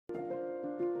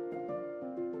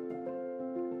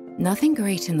Nothing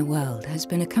great in the world has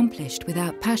been accomplished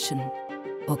without passion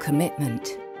or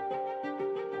commitment.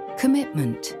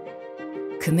 Commitment.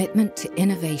 Commitment to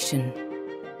innovation.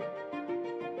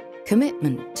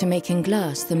 Commitment to making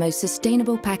glass the most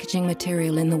sustainable packaging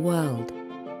material in the world.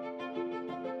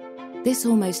 This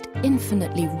almost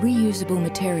infinitely reusable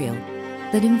material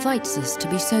that invites us to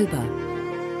be sober.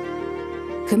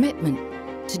 Commitment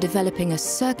to developing a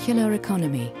circular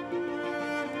economy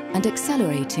and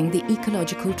accelerating the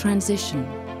ecological transition.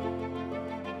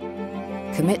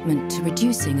 Commitment to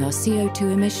reducing our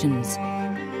CO2 emissions,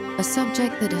 a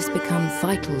subject that has become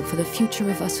vital for the future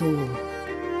of us all.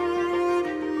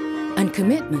 And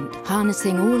commitment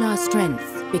harnessing all our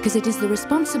strength because it is the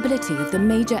responsibility of the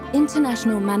major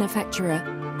international manufacturer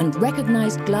and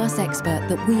recognized glass expert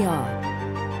that we are.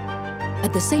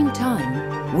 At the same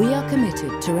time, we are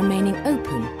committed to remaining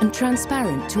open and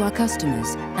transparent to our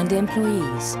customers and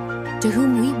employees, to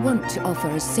whom we want to offer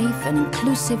a safe and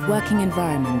inclusive working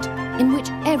environment in which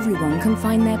everyone can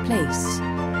find their place.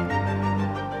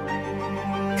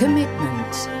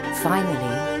 Commitment,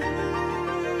 finally,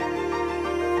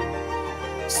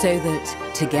 so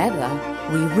that together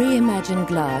we reimagine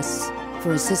glass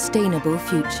for a sustainable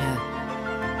future.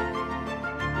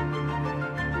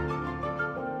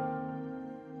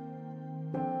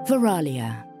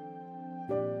 Verallia.